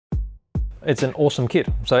it's an awesome kit.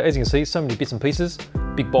 So as you can see, so many bits and pieces,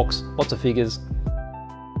 big box, lots of figures.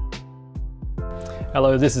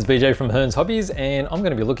 Hello, this is BJ from Hearns Hobbies, and I'm going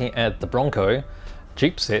to be looking at the Bronco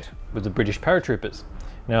Jeep set with the British Paratroopers.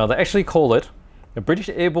 Now they actually call it the British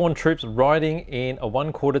Airborne Troops riding in a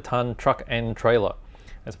 1/4 ton truck and trailer.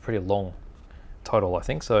 That's a pretty long title, I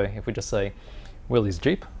think. So if we just say Willie's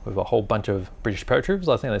Jeep with a whole bunch of British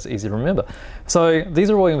Paratroopers, I think that's easy to remember. So these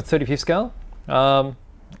are all in 35th scale.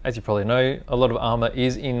 As you probably know, a lot of armor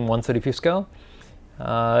is in 1/35th scale.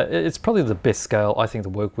 It's probably the best scale, I think, to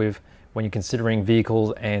work with when you're considering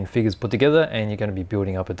vehicles and figures put together and you're going to be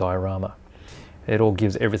building up a diorama. It all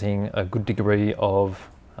gives everything a good degree of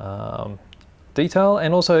detail,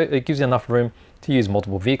 and also it gives you enough room to use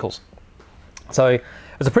multiple vehicles. So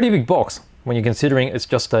it's a pretty big box when you're considering it's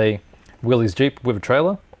just a Willie's Jeep with a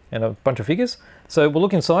trailer and a bunch of figures. So we'll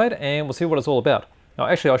look inside and we'll see what it's all about. Now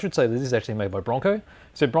actually I should say that this is actually made by Bronco.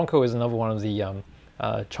 So Bronco is another one of the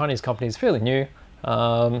Chinese companies, fairly new,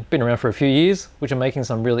 been around for a few years, which are making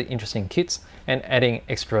some really interesting kits and adding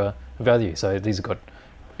extra value. So these have got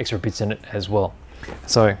extra bits in it as well.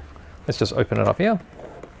 So let's just open it up here.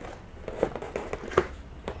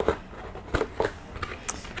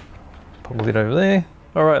 Put the lid over there.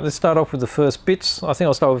 All right, let's start off with the first bits. I think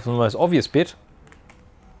I'll start with the most obvious bit,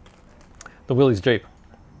 the Willie's Jeep.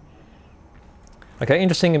 Okay,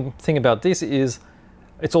 interesting thing about this is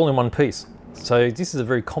it's all in one piece. So this is a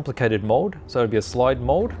very complicated mold. So it'll be a slide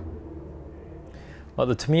mold. Like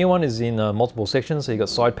the Tamiya one is in multiple sections, so you got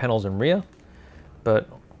side panels and rear, but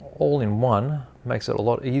all in one makes it a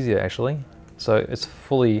lot easier actually. So it's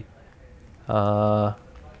fully, I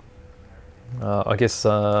guess,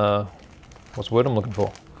 what's the word I'm looking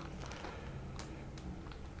for?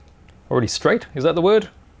 Already straight, is that the word?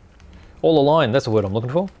 All aligned, that's the word I'm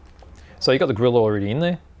looking for. So you got the grill already in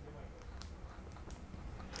there.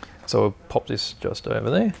 So we'll pop this just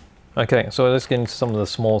over there. Okay, so let's get into some of the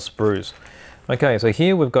small sprues. Okay, so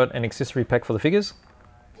here we've got an accessory pack for the figures.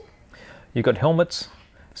 You've got helmets.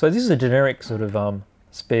 So this is a generic sort of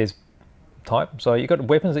spares type. So you've got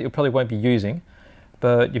weapons that you probably won't be using,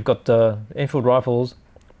 but you've got Enfield rifles,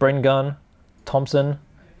 Bren gun, Thompson.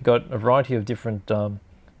 You've got a variety of different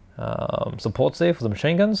supports there for the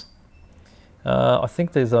machine guns. I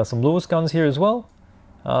think there's some Lewis guns here as well.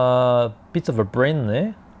 Bits of a Bren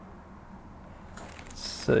there.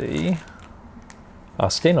 See,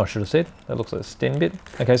 Sten, I should have said. That looks like a Sten bit.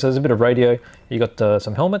 Okay, so there's a bit of radio. You got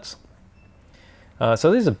some helmets.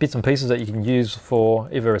 So these are bits and pieces that you can use for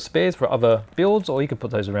either as spares for other builds, or you could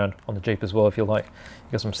put those around on the Jeep as well if you like.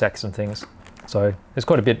 You got some sacks and things. So there's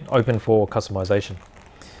quite a bit open for customization.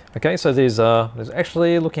 Okay, so there's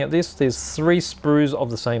actually, looking at this, there's 3 sprues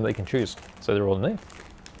of the same that you can choose. So they're all in there.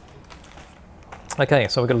 Okay,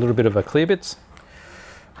 so we've got a little bit of a clear bits.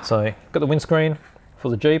 So you've got the windscreen for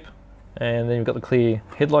the Jeep, and then you've got the clear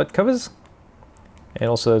headlight covers, and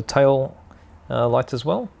also tail lights as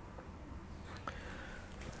well.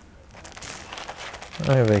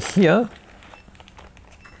 Over here,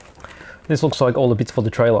 this looks like all the bits for the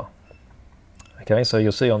trailer. Okay, so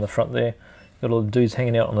you'll see on the front there, got all the dudes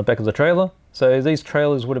hanging out on the back of the trailer. So these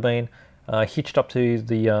trailers would have been hitched up to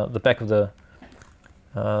the back of the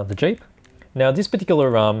Jeep. Now this particular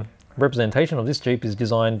representation of this Jeep is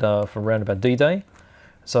designed for around about D-Day.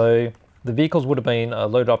 So the vehicles would have been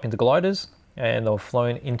loaded up into gliders, and they were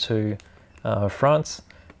flown into France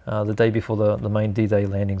the day before the main D-Day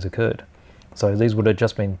landings occurred. So these would have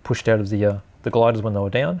just been pushed out of the gliders when they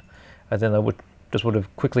were down, and then they would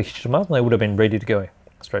have quickly hitched them up, and they would have been ready to go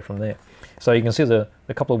straight from there. So you can see the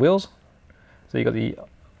couple of wheels. So you've got the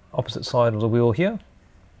opposite side of the wheel here,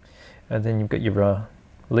 and then you've got your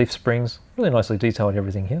leaf springs, really nicely detailed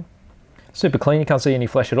everything here. Super clean, you can't see any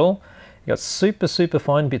flash at all. You got super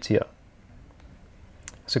fine bits here.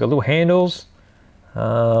 So you've got little handles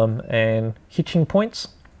and hitching points,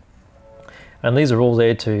 and these are all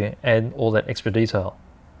there to add all that extra detail.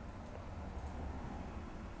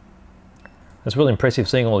 It's really impressive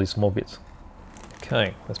seeing all these small bits.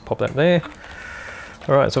 Okay, let's pop that there.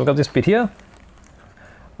 All right, so we've got this bit here.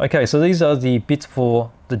 Okay, so these are the bits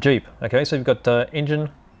for the Jeep. Okay, so you've got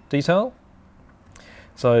engine detail.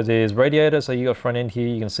 So there's radiator, so you got front end here,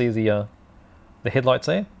 you can see the headlights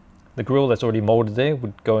there. The grille that's already molded there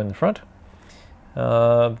would go in the front.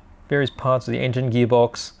 Various parts of the engine,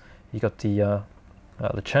 gearbox, you got the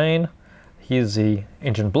chain. Here's the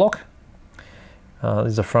engine block.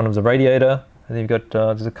 There's the front of the radiator, and then you've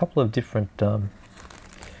got, there's a couple of different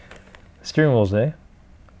steering wheels there.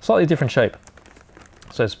 Slightly different shape.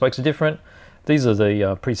 So spokes are different. These are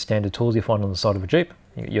the pretty standard tools you find on the side of a Jeep.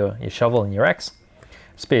 You got your shovel and your axe.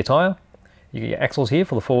 Spare tyre. You get your axles here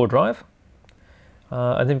for the forward drive.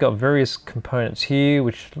 And then we've got various components here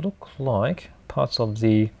which look like parts of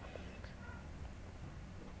the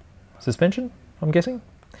suspension, I'm guessing.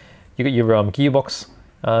 You got your gearbox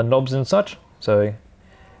knobs and such. So you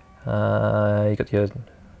got your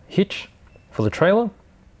hitch for the trailer,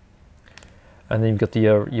 and then you've got the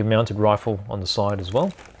your mounted rifle on the side as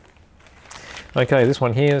well. Okay, this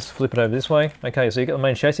one here, let's flip it over this way. Okay, so you got the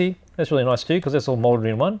main chassis. That's really nice too, because that's all molded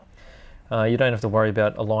in one. You don't have to worry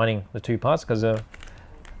about aligning the two parts, because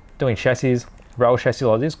doing chassis, rail chassis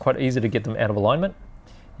like this, quite easy to get them out of alignment.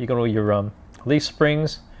 You got all your leaf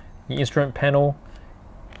springs, your instrument panel,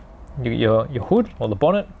 your hood or the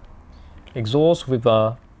bonnet, exhaust with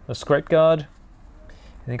a scrape guard,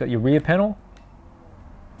 and you got your rear panel.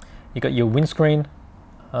 You got your windscreen,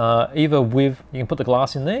 either with, you can put the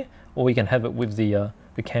glass in there, or you can have it with the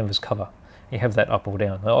canvas cover. You have that up or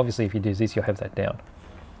down. Now, obviously, if you do this, you'll have that down.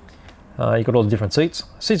 You got all the different seats.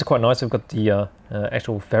 Seats are quite nice. They've got the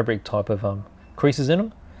actual fabric type of creases in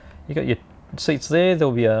them. You got your seats there.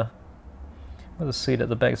 There'll be a seat at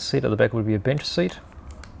the back. The seat at the back would be a bench seat,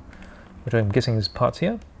 which I'm guessing is parts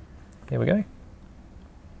here. There we go. And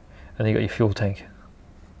then you got your fuel tank.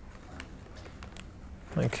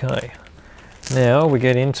 Okay, now we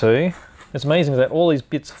get into, it's amazing that all these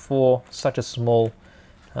bits for such a small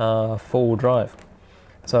four-wheel drive.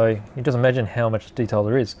 So you just imagine how much detail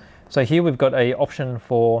there is. So here we've got a option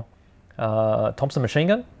for Thompson machine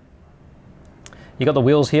gun. You got the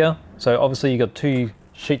wheels here. So obviously you got two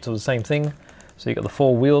sheets of the same thing. So you got the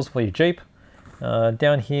four wheels for your Jeep.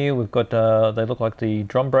 Down here we've got, they look like the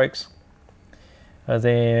drum brakes. And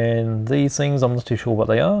then these things, I'm not too sure what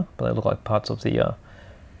they are, but they look like parts of the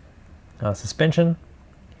suspension.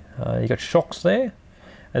 You got shocks there,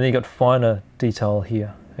 and then you got finer detail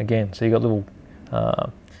here again. So you got little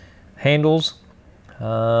handles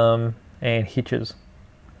and hitches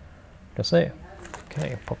just there.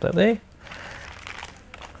 Okay, pop that there.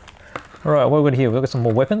 All right, what have we got here? We've got some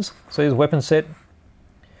more weapons. So here's a weapon set.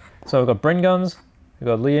 So we've got Bren guns, we've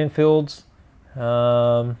got Lee Enfields, you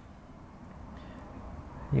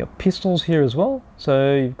got pistols here as well.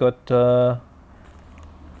 So you've got a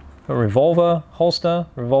revolver holster,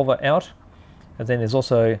 revolver out, and then there's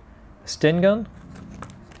also a Sten gun.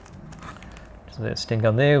 So there's a Sten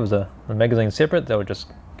gun there with the magazine separate. They would just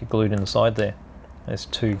get glued in the side there. There's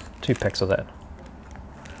two packs of that.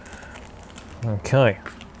 Okay.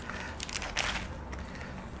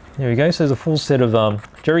 Here we go. So there's a full set of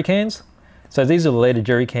jerry cans. So these are the leaded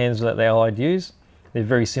jerry cans that the Allied use. They're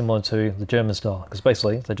very similar to the German style, because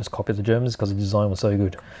basically they just copied the Germans because the design was so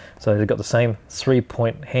good. So they've got the same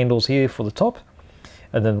 3-point handles here for the top,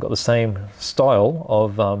 and then they've got the same style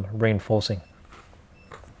of reinforcing.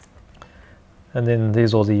 And then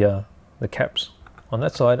there's all the caps on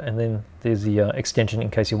that side, and then there's the extension in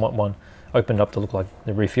case you want one opened up to look like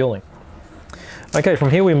they're refueling. Okay,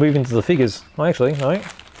 from here we move into the figures. Oh, actually, no,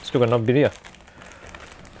 still got another bit here.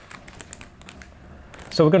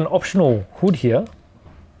 So we've got an optional hood here.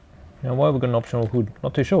 Now, why have we got an optional hood?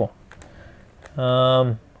 Not too sure.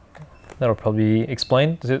 That'll probably be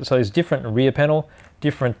explained. So there's different rear panel,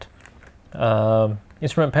 different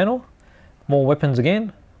instrument panel, more weapons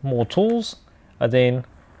again, more tools, and then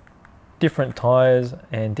different tires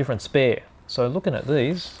and different spare. So looking at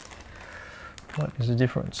these, what is the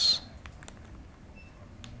difference?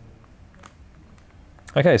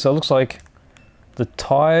 Okay, so it looks like the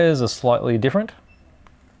tires are slightly different.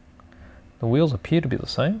 The wheels appear to be the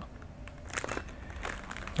same.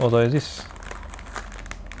 Although this,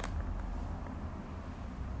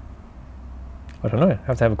 I don't know,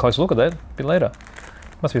 have to have a closer look at that a bit later.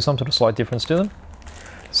 Must be some sort of slight difference to them.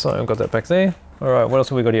 So I've got that back there. All right, what else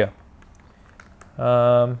have we got here?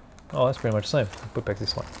 Oh, that's pretty much the same. Put back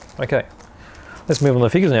this one. Okay, let's move on to the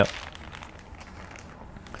figures now.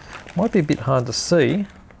 Might be a bit hard to see,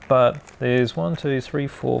 but there's 1, 2, 3,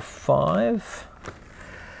 4, 5,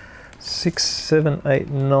 6, 7, 8,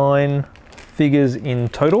 9 figures in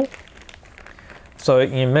total. So you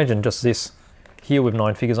can imagine just this here with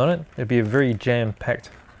 9 figures on it. It'd be a very jam-packed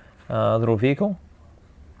little vehicle.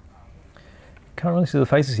 Can't really see the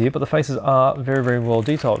faces here, but the faces are very, very well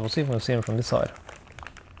detailed. We'll see if we can see them from this side.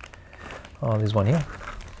 Oh, there's one here.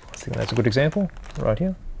 I think that's a good example right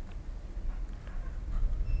here.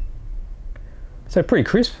 So pretty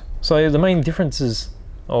crisp. So the main difference is,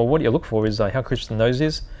 or what you look for is how crisp the nose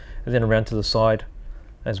is, and then around to the side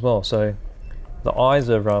as well. So the eyes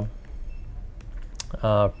are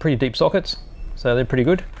pretty deep sockets, so they're pretty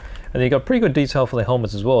good. And you've got pretty good detail for the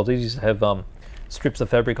helmets as well. These have strips of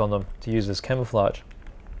fabric on them to use as camouflage.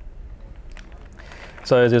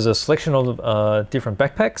 So there's a selection of different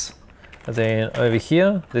backpacks. And then over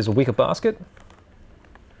here, there's a wicker basket.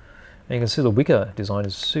 And you can see the wicker design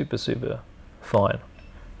is super fine.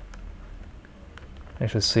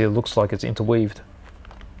 Actually see it looks like it's interweaved.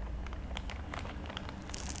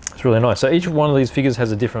 It's really nice. So each one of these figures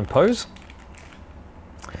has a different pose.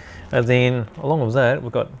 And then along with that,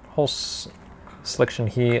 we've got a whole selection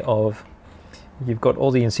here of, you've got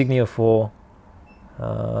all the insignia for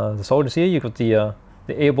the soldiers here. You've got the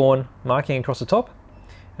airborne marking across the top,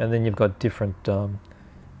 and then you've got different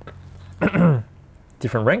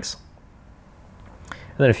different ranks,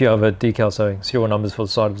 and then a few other decals, so serial numbers for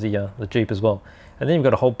the side of the Jeep as well. And then you've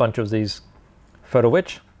got a whole bunch of these photo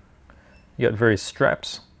etch. You got various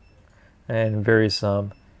straps and various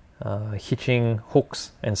hitching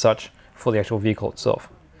hooks and such for the actual vehicle itself.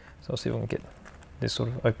 So I'll see if we can get this sort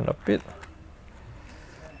of opened up a bit.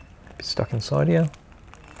 Stuck inside here.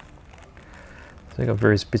 So you've got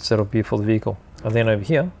various bits that'll be for the vehicle. And then over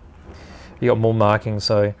here, you got more markings.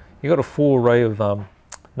 So you got a full array of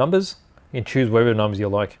numbers. You can choose whatever numbers you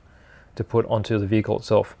like to put onto the vehicle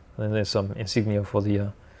itself. And then there's some insignia for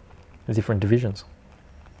the different divisions.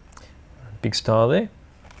 Big star there.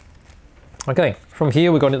 Okay, from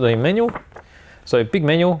here we got into the manual. So big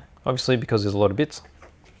manual, obviously, because there's a lot of bits.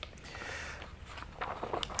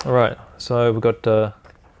 All right, so we've got a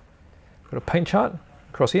paint chart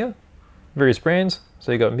across here, various brands.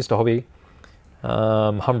 So you got Mr. Hobby,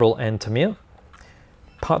 Humbrol and Tamir.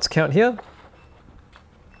 Parts count here.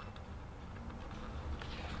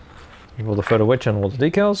 All the photo etch and all the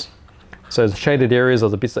decals. So the shaded areas are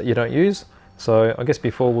the bits that you don't use. So I guess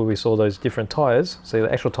before where we saw those different tires, so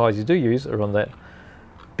the actual tires you do use are on that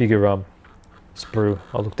bigger sprue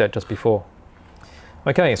I looked at just before.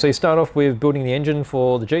 Okay, so you start off with building the engine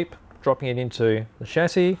for the Jeep, dropping it into the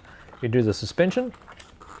chassis. You do the suspension.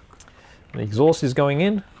 The exhaust is going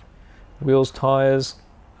in. Wheels, tires.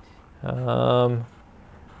 Got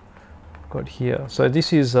here. So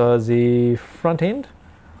this is the front end.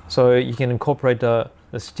 So you can incorporate the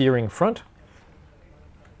steering front.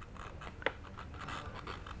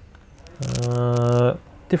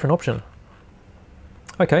 Different option.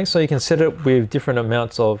 Okay, so you can set it with different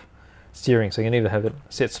amounts of steering. So you can either have it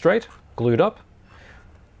set straight, glued up,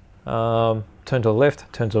 turn to the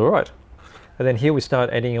left, turn to the right. And then here we start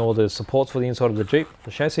adding all the supports for the inside of the Jeep,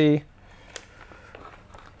 the chassis.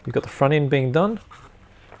 You've got the front end being done,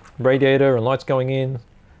 radiator and lights going in,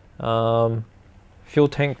 fuel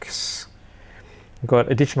tanks. We've got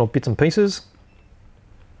additional bits and pieces,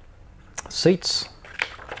 seats,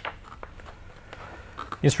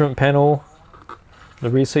 instrument panel, the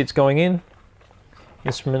rear seats going in,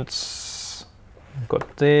 instruments we've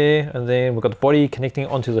got there, and then we've got the body connecting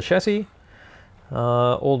onto the chassis,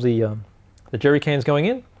 all the jerry cans going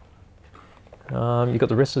in. You've got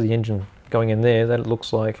the rest of the engine going in there. That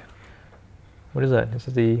looks like, what is that? Is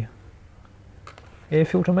it the air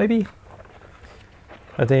filter maybe?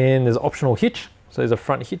 And then there's optional hitch. So there's a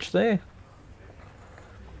front hitch there.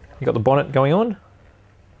 You've got the bonnet going on.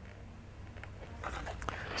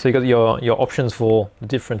 So you've got your options for the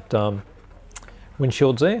different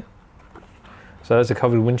windshields there. So there's a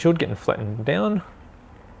covered windshield getting flattened down.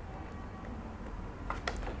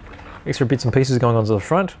 Extra bits and pieces going onto the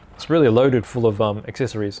front. It's really loaded full of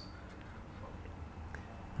accessories.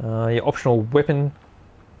 Your optional weapon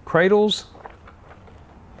cradles.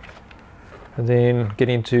 And then get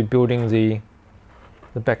into building the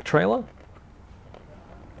back trailer.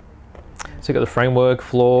 So you've got the framework,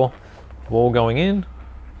 floor, wall going in.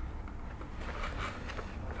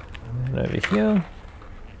 And over here.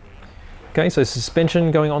 Okay, so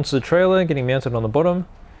suspension going onto the trailer, getting mounted on the bottom.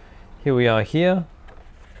 Here we are here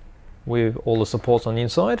with all the supports on the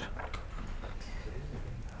inside.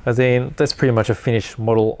 And then that's pretty much a finished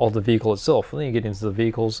model of the vehicle itself. And then you get into the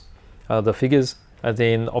vehicles, the figures, and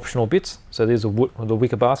then optional bits. So there's the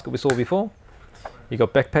wicker basket we saw before. You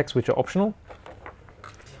got backpacks which are optional.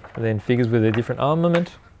 And then figures with a different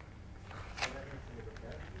armament.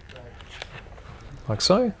 Like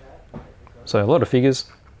so. So a lot of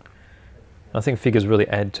figures. I think figures really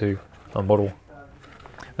add to a model.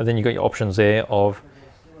 And then you got your options there of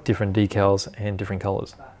different decals and different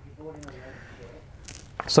colors.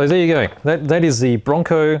 So there you go. That is the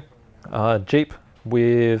Bronco Jeep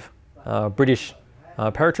with British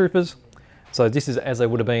Paratroopers. So this is as they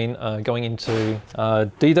would have been going into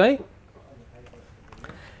D-Day.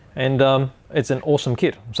 And it's an awesome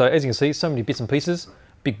kit. So as you can see, so many bits and pieces,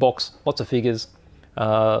 big box, lots of figures,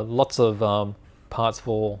 lots of parts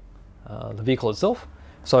for the vehicle itself.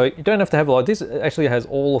 So you don't have to have it like this. It actually has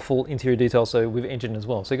all the full interior detail, so with engine as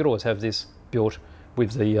well. So you could always have this built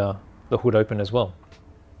with the hood open as well.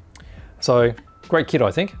 So great kit,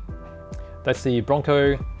 I think. That's the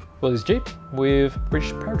Bronco well, his Jeep with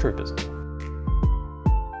British Paratroopers.